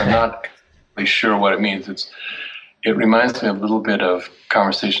because I'm not really sure what it means. It reminds me a little bit of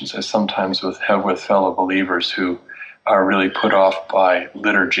conversations I sometimes have with fellow believers who are really put off by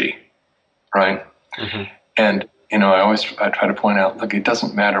liturgy, right? Mm-hmm. And, I try to point out, look, it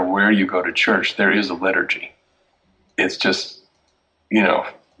doesn't matter where you go to church, there is a liturgy. It's just,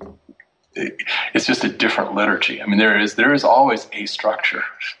 it's just a different liturgy. there is always a structure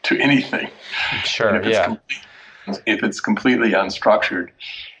to anything. Sure, If it's completely unstructured,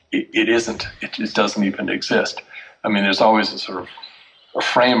 it isn't. It just doesn't even exist. There's always a sort of a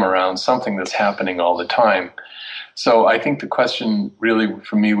frame around something that's happening all the time. So I think the question really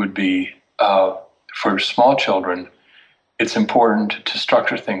for me would be, for small children, it's important to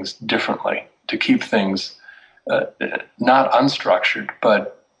structure things differently, to keep things not unstructured,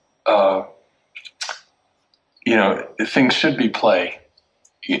 but, things should be play,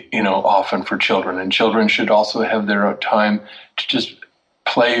 often for children. And children should also have their own time to just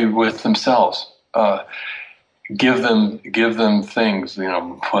play with themselves. Give them things,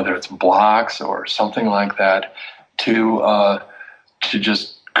 whether it's blocks or something like that, to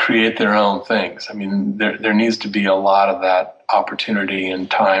just create their own things. There needs to be a lot of that opportunity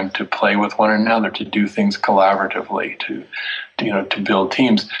and time to play with one another, to do things collaboratively, to build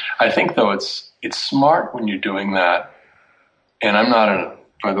teams. I think, though, it's smart when you're doing that. And I'm not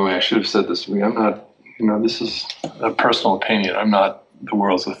by the way, I should have said this. I'm not, this is a personal opinion. I'm not the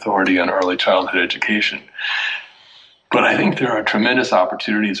world's authority on early childhood education. But I think there are tremendous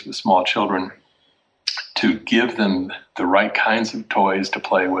opportunities with small children to give them the right kinds of toys to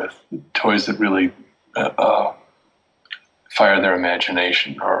play with, toys that really fire their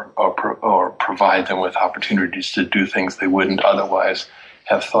imagination or provide them with opportunities to do things they wouldn't otherwise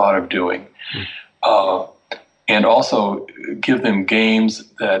have thought of doing. And also give them games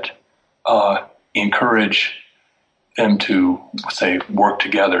that encourage them to, say, work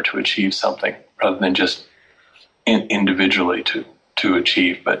together to achieve something rather than just individually to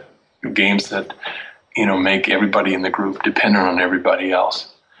achieve, but games that, make everybody in the group dependent on everybody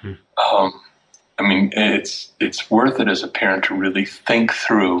else. I mean, it's worth it as a parent to really think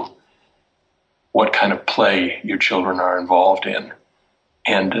through what kind of play your children are involved in.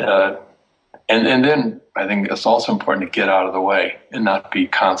 And then I think it's also important to get out of the way and not be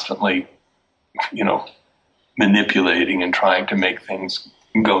constantly, manipulating and trying to make things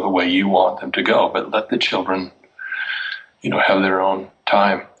go the way you want them to go, but let the children, have their own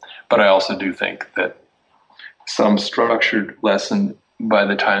time. But I also do think that some structured lesson by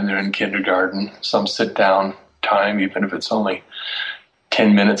the time they're in kindergarten, some sit-down time, even if it's only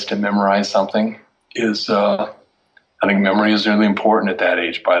 10 minutes to memorize something, is, I think memory is really important at that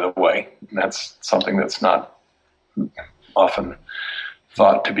age, by the way. And that's something that's not often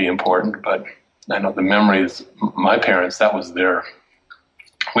thought to be important, but I know the memories, my parents, that was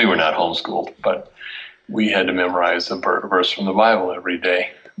we were not homeschooled, but we had to memorize a verse from the Bible every day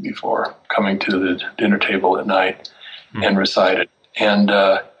before coming to the dinner table at night and recite it. And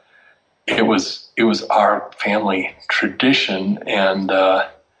it was our family tradition, and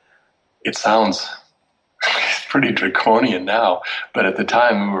it sounds pretty draconian now, but at the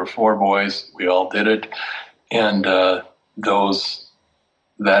time we were 4 boys, we all did it, and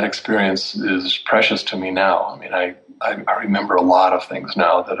that experience is precious to me now. I mean, I remember a lot of things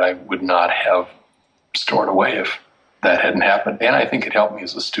now that I would not have stored away if that hadn't happened. And I think it helped me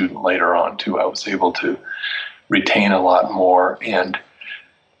as a student later on, too. I was able to retain a lot more. And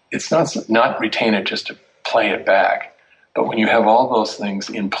it's not retain it just to play it back. But when you have all those things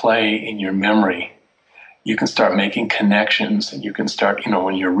in play in your memory, you can start making connections, and you can start,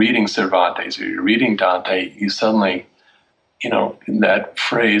 when you're reading Cervantes or you're reading Dante, you suddenly, that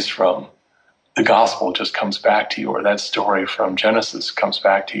phrase from the gospel just comes back to you, or that story from Genesis comes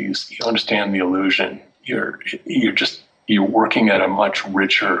back to you. You understand the illusion. You're working at a much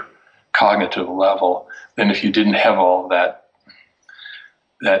richer cognitive level than if you didn't have all that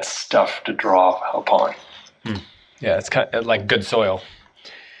stuff to draw upon. Yeah, it's kind of like good soil.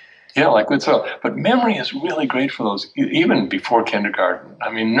 Yeah, like good soil. But memory is really great for those, even before kindergarten.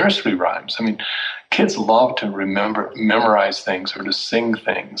 I mean, nursery rhymes. I mean, kids love to memorize things or to sing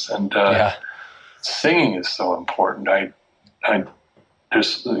things, and singing is so important.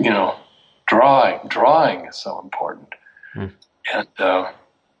 There's drawing is so important, and by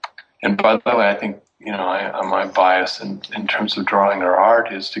the way, I think my bias in terms of drawing or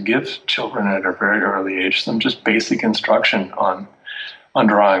art is to give children at a very early age some just basic instruction on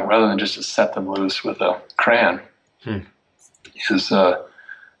drawing, rather than just to set them loose with a crayon. I'm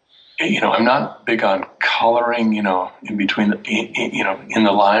not big on coloring, in between in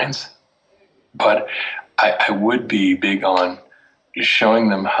the lines, but I would be big on showing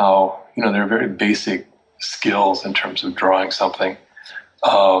them how, there are very basic skills in terms of drawing something.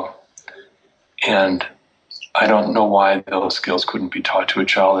 And I don't know why those skills couldn't be taught to a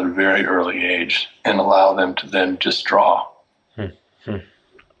child at a very early age and allow them to then just draw.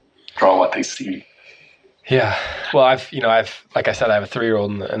 Draw what they see. Yeah. Well, I've like I said, I have a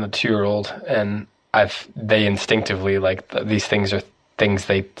 3-year-old and a 2-year-old, and they instinctively, these things are things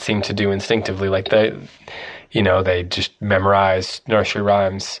they seem to do instinctively. Like they just memorize nursery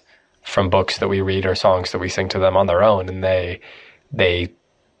rhymes from books that we read or songs that we sing to them on their own, and they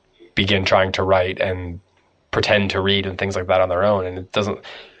begin trying to write and pretend to read and things like that on their own. And it doesn't,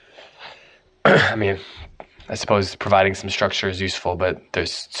 I mean, I suppose providing some structure is useful, but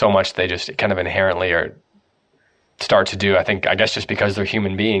there's so much they just kind of inherently start to do, I guess just because they're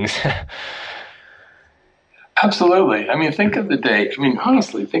human beings. Absolutely. I mean,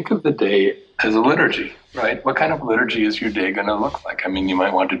 honestly, think of the day as a liturgy, right? What kind of liturgy is your day going to look like? I mean, you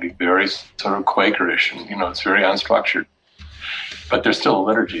might want to be very sort of Quakerish, and, it's very unstructured. But there's still a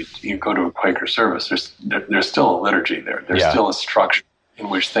liturgy. You go to a Quaker service, there's still a liturgy there. There's still a structure in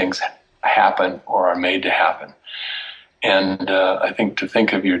which things happen or are made to happen. And I think to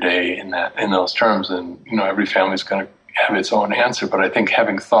think of your day in those terms, and every family's going to have its own answer. But I think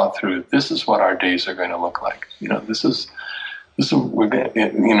having thought through, this is what our days are going to look like. These are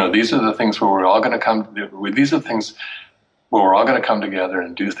the things where we're all going to come. These are the things where we're all going to come together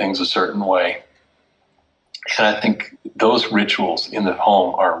and do things a certain way. And I think those rituals in the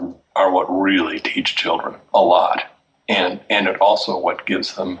home are what really teach children a lot. And it also what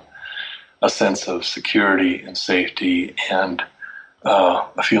gives them a sense of security and safety and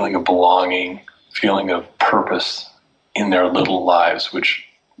a feeling of belonging, feeling of purpose in their little lives, which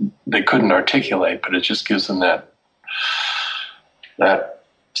they couldn't articulate, but it just gives them that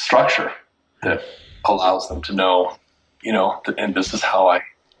structure that allows them to know, and this is how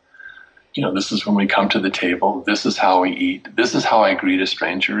this is when we come to the table. This is how we eat. This is how I greet a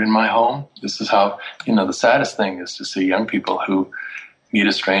stranger in my home. This is how, the saddest thing is to see young people who meet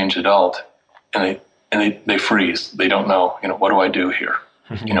a strange adult and they freeze. They don't know, what do I do here?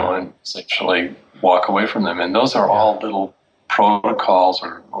 And essentially walk away from them. And those are all little protocols,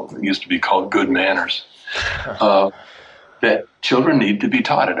 or what used to be called good manners, that children need to be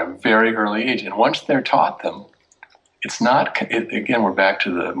taught at a very early age. And once they're taught them, it's not, again, we're back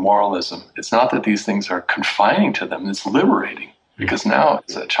to the moralism. It's not that these things are confining to them. It's liberating. Because now,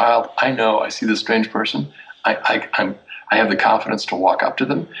 as a child, I see this strange person. I have the confidence to walk up to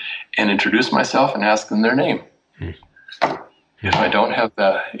them and introduce myself and ask them their name.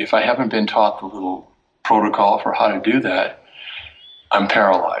 If I haven't been taught the little protocol for how to do that, I'm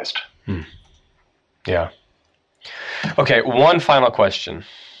paralyzed. Yeah. Okay, one final question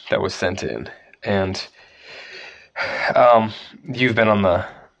that was sent in, and you've been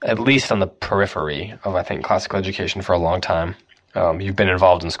at least on the periphery of, I think, classical education for a long time. You've been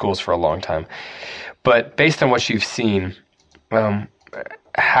involved in schools for a long time. But based on what you've seen,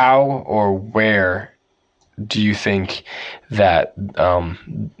 how or where do you think that the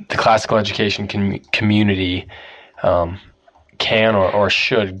classical education community can or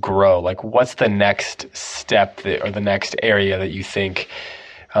should grow? Like, what's the next step or the next area that you think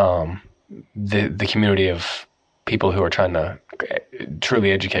the community of people who are trying to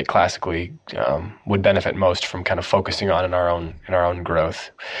truly educate classically would benefit most from kind of focusing on in our own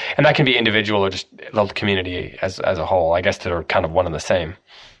growth? And that can be individual or just the community as a whole. I guess they're kind of one and the same.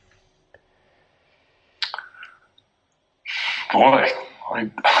 Boy,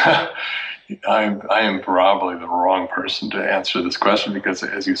 I am probably the wrong person to answer this question because,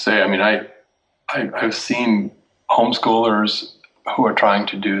 as you say, I've seen homeschoolers who are trying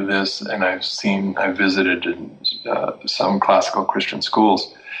to do this, and I've visited in some classical Christian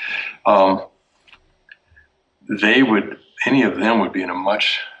schools. Any of them would be in a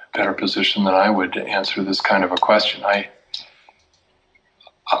much better position than I would to answer this kind of a question. I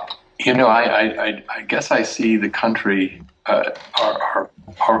guess I see the country, our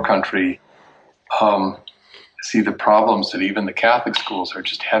country, see the problems that even the Catholic schools are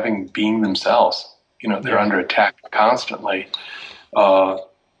just being themselves. They're under attack constantly.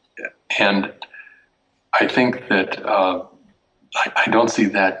 And I think that I don't see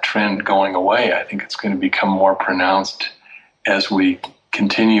that trend going away. I think it's going to become more pronounced as we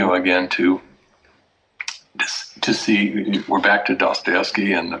continue again to see. We're back to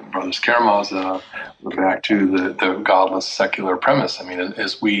Dostoevsky and the Brothers Karamazov. We're back to the godless secular premise.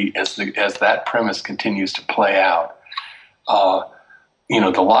 As that premise continues to play out,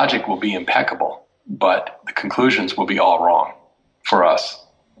 the logic will be impeccable, but the conclusions will be all wrong for us,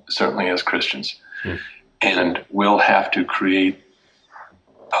 certainly as Christians. And we'll have to create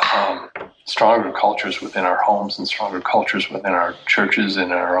stronger cultures within our homes and stronger cultures within our churches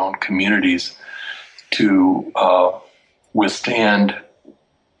and our own communities to withstand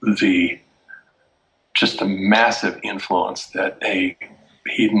the massive influence that a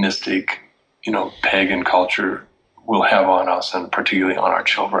hedonistic, pagan culture will have on us, and particularly on our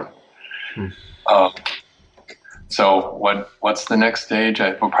children. So what's the next stage?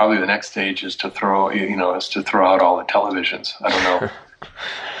 Probably the next stage is to throw out all the televisions. I don't know,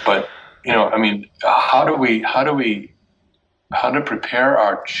 but how to prepare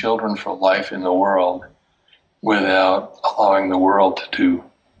our children for life in the world without allowing the world to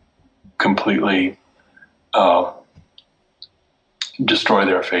completely destroy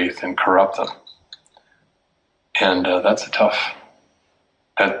their faith and corrupt them. And that's a tough.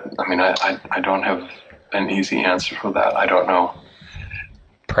 I don't have an easy answer for that. I don't know.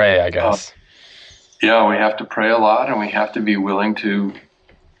 Pray, I guess. We have to pray a lot, and we have to be willing to,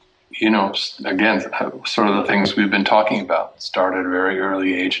 again, sort of the things we've been talking about. Start at a very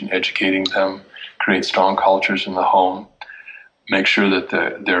early age and educating them, create strong cultures in the home, make sure that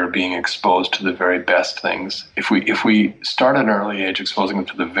they're being exposed to the very best things. If we start at an early age exposing them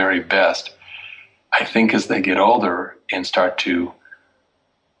to the very best, I think as they get older and start to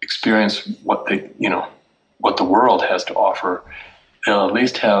experience what the world has to offer, they'll at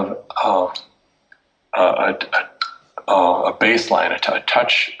least have a a baseline, a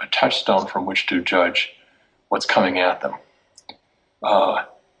touchstone from which to judge what's coming at them.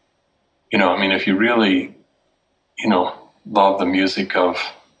 If you really, love the music of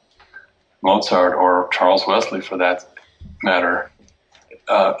Mozart or Charles Wesley, for that matter,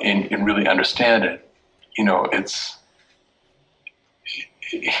 and really understand it,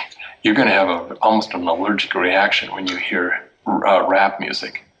 you're going to have almost an allergic reaction when you hear rap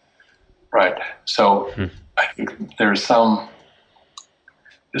music, right? So I think there's some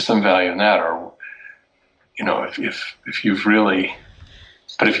value in that, or if you've really,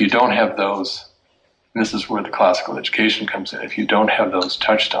 but if you don't have those, and this is where the classical education comes in. If you don't have those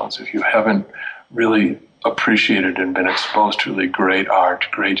touchstones, if you haven't really appreciated and been exposed to really great art,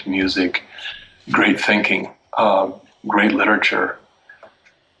 great music, great thinking, great literature,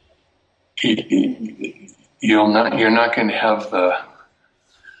 you're not going to have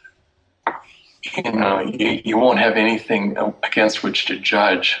you won't have anything against which to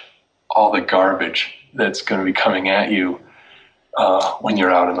judge all the garbage that's going to be coming at you when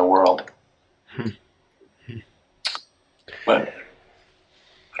you're out in the world. But I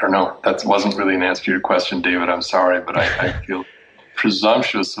don't know. That wasn't really an answer to your question, David. I'm sorry, but I feel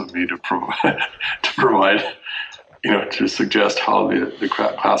presumptuous of me to provide, to suggest how the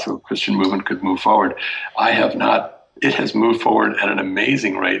classical Christian movement could move forward. I have not. It has moved forward at an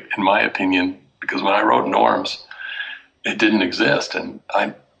amazing rate, in my opinion, because when I wrote Norms, it didn't exist, and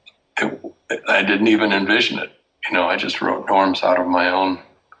I didn't even envision it. I just wrote Norms out of my own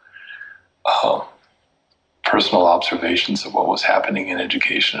personal observations of what was happening in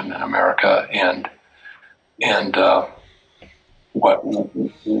education in America, and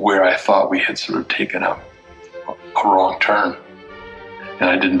where I thought we had sort of taken a wrong turn, and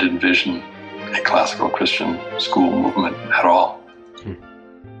I didn't envision a classical Christian school movement at all.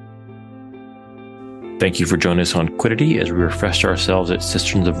 Thank you for joining us on Quiddity as we refreshed ourselves at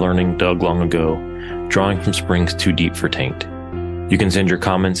cisterns of learning dug long ago, drawing from springs too deep for taint. You can send your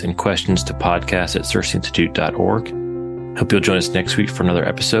comments and questions to podcast@cerseiinstitute.org. Hope you'll join us next week for another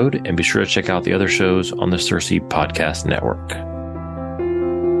episode, and be sure to check out the other shows on the Cersei Podcast Network.